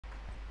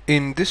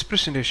In this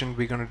presentation,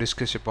 we're going to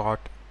discuss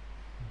about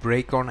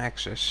break on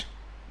access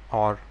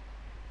or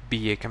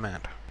BA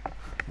command.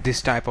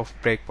 This type of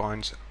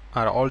breakpoints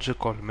are also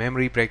called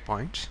memory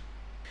breakpoints.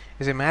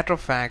 As a matter of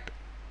fact,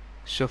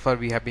 so far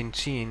we have been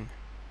seeing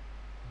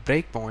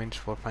breakpoints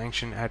for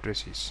function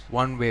addresses.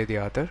 One way or the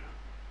other,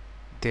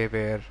 they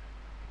were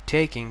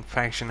taking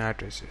function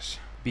addresses,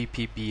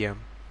 BP, BM,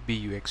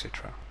 BU,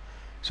 etc.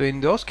 So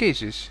in those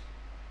cases,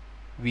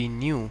 we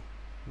knew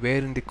where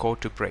in the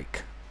code to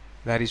break.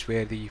 That is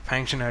where the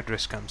function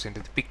address comes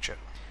into the picture.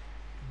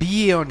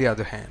 BA, on the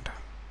other hand,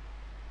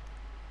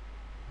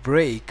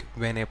 break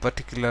when a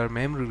particular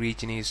memory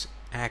region is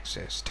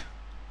accessed,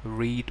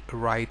 read,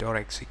 write, or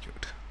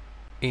execute.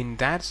 In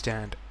that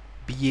stand,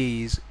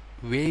 BA is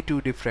way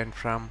too different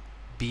from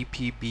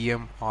BP,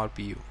 BM, or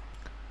BU.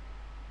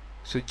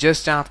 So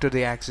just after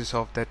the access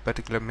of that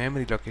particular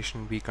memory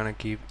location, we're gonna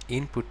give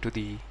input to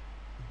the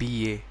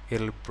BA,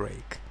 it'll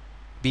break.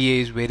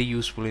 BA is very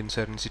useful in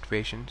certain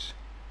situations,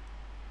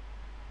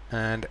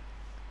 and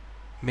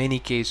many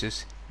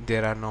cases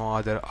there are no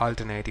other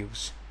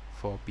alternatives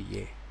for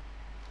BA.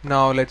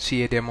 Now let's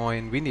see a demo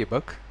in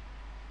Windbg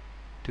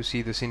to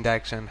see the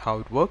syntax and how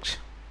it works.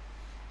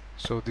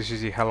 So this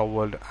is the Hello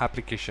World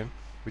application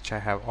which I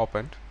have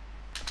opened.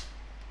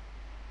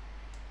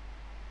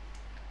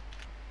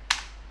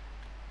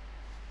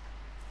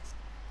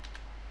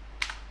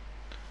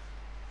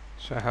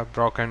 So I have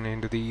broken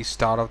into the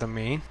start of the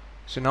main.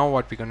 So now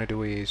what we're going to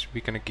do is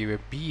we're going to give a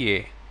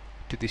BA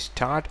to the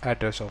start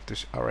address of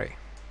this array,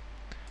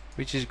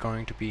 which is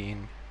going to be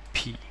in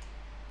P.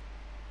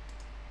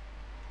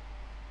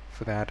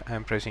 For that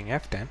I'm pressing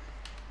F10.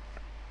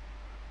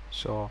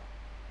 So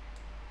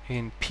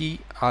in P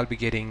I'll be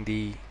getting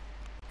the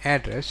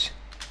address.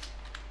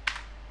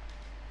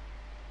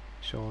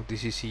 So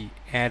this is the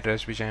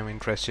address which I'm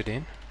interested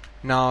in.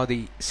 Now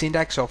the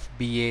syntax of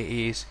BA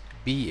is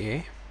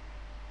BA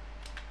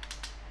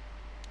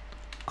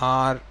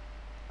R4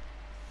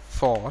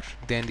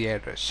 then the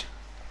address.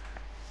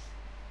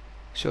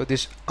 So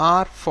this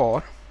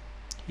R4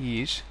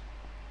 is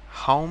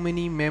how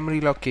many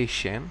memory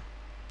location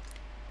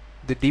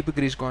the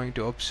debugger is going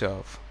to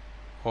observe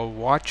or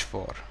watch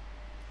for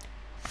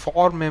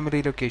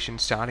memory location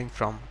starting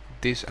from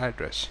this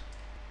address.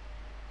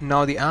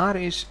 Now the R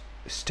is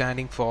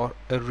standing for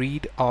a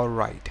read or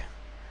write.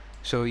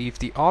 So if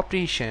the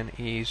operation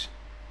is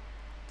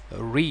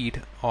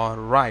read or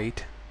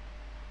write,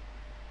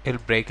 it'll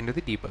break into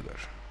the debugger.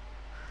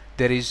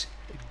 There is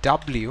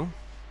W,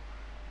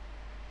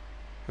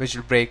 which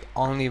will break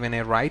only when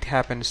a write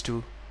happens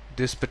to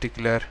this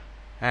particular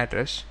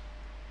address,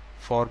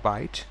 4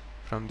 bytes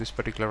from this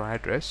particular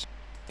address.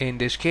 In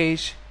this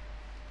case,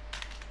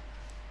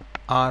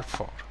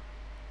 R4.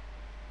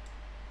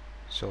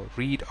 So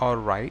read or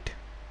write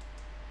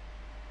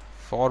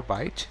 4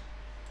 bytes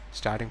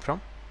starting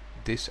from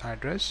this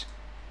address.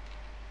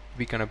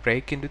 We're gonna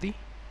break into the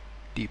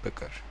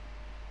debugger.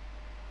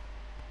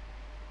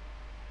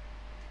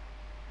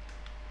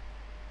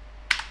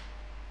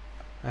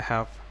 I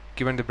have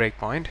given the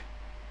breakpoint.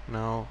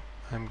 Now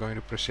I'm going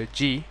to press a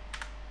G.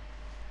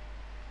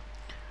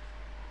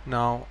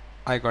 Now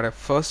I got a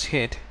first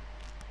hit.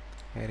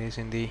 It is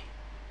in the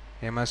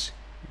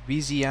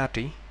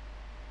MSVZRT.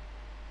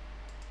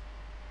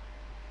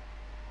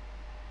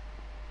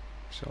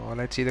 So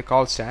let's see the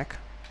call stack.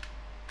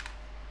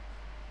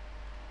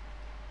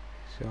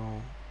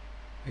 So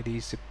it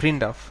is the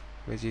printf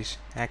which is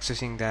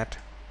accessing that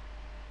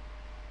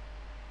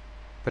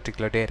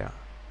particular data.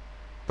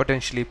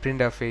 Potentially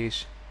printf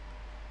is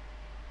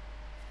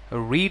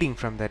reading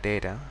from the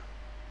data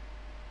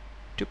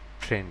to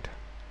print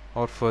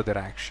or further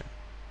action.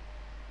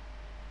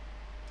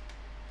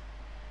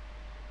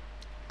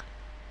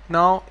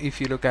 Now if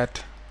you look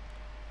at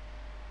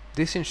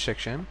this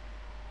instruction,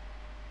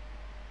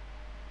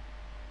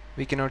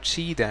 we cannot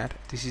see that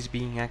this is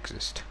being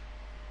accessed.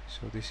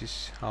 So this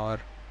is our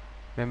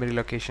memory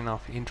location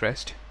of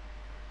interest.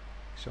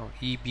 So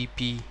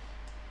EBP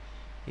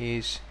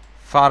is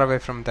far away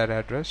from that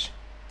address.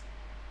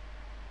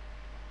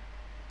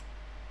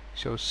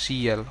 So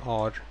CL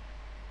or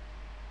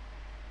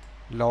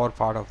lower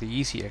part of the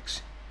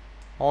ECX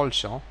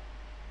also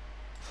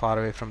far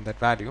away from that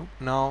value.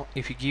 Now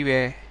if you give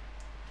a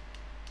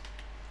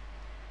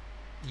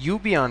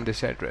UB on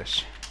this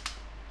address,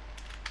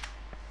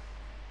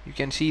 you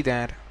can see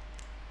that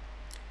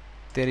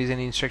there is an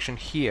instruction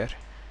here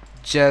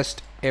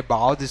just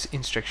above this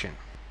instruction.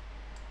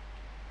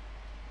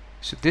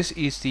 So this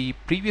is the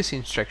previous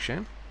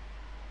instruction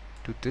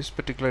to this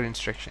particular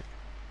instruction.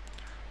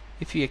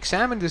 If you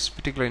examine this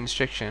particular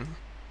instruction,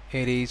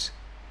 it is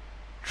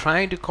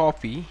trying to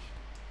copy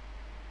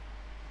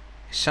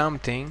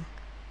something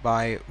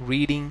by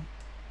reading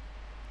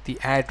the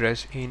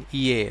address in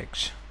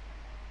EAX.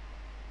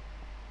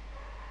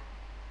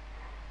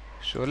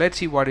 So let's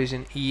see what is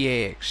in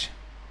EAX.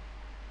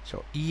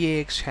 So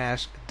EAX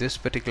has this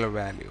particular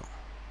value.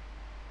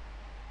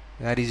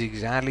 That is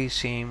exactly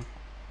same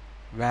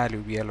value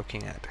we are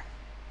looking at.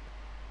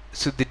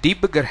 So the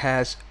debugger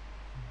has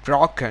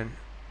broken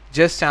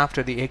just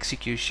after the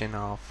execution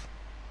of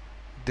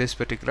this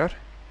particular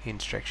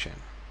instruction,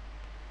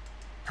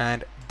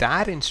 and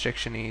that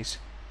instruction is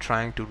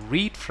trying to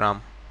read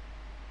from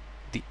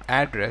the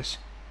address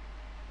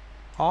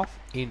of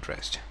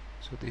interest.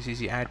 So this is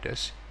the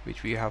address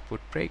which we have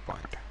put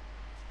breakpoint.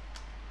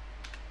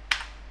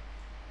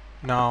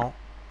 Now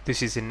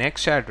this is the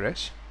next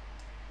address.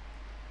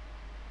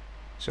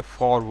 So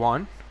for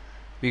 1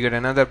 we get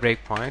another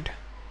breakpoint,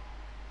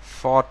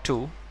 for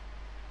 2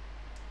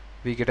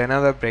 we get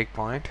another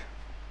breakpoint,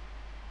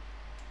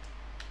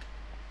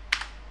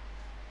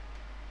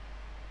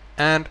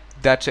 and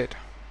that's it.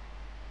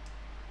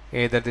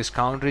 Either this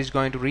counter is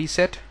going to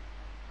reset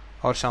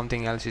or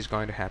something else is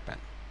going to happen.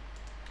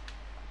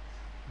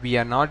 We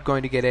are not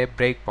going to get a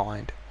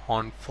breakpoint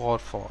on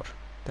 4-4.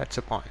 That's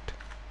the point.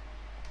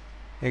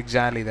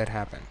 Exactly, that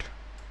happened.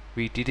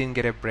 We didn't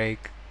get a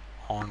break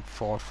on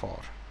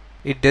 4-4.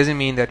 It doesn't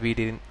mean that we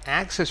didn't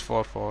access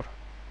 4-4,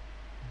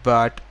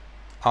 but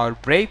our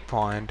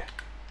breakpoint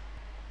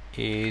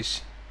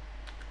is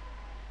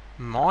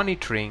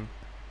monitoring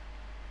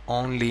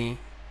only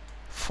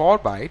 4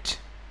 bytes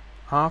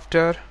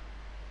after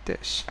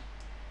this,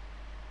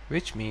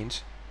 which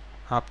means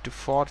up to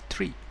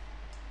 4-3.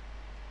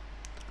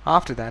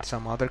 After that,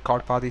 some other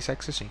chord path is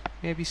accessing,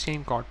 maybe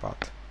same chord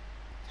path.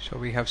 So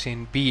we have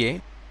seen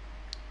BA.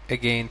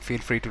 Again, feel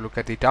free to look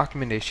at the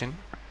documentation.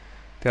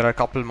 There are a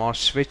couple more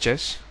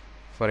switches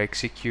for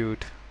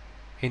execute,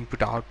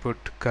 input,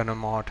 output, kernel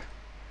mod,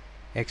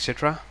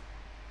 etc.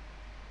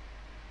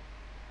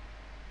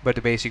 But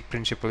the basic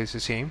principle is the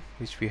same,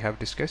 which we have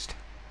discussed.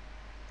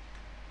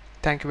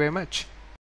 Thank you very much.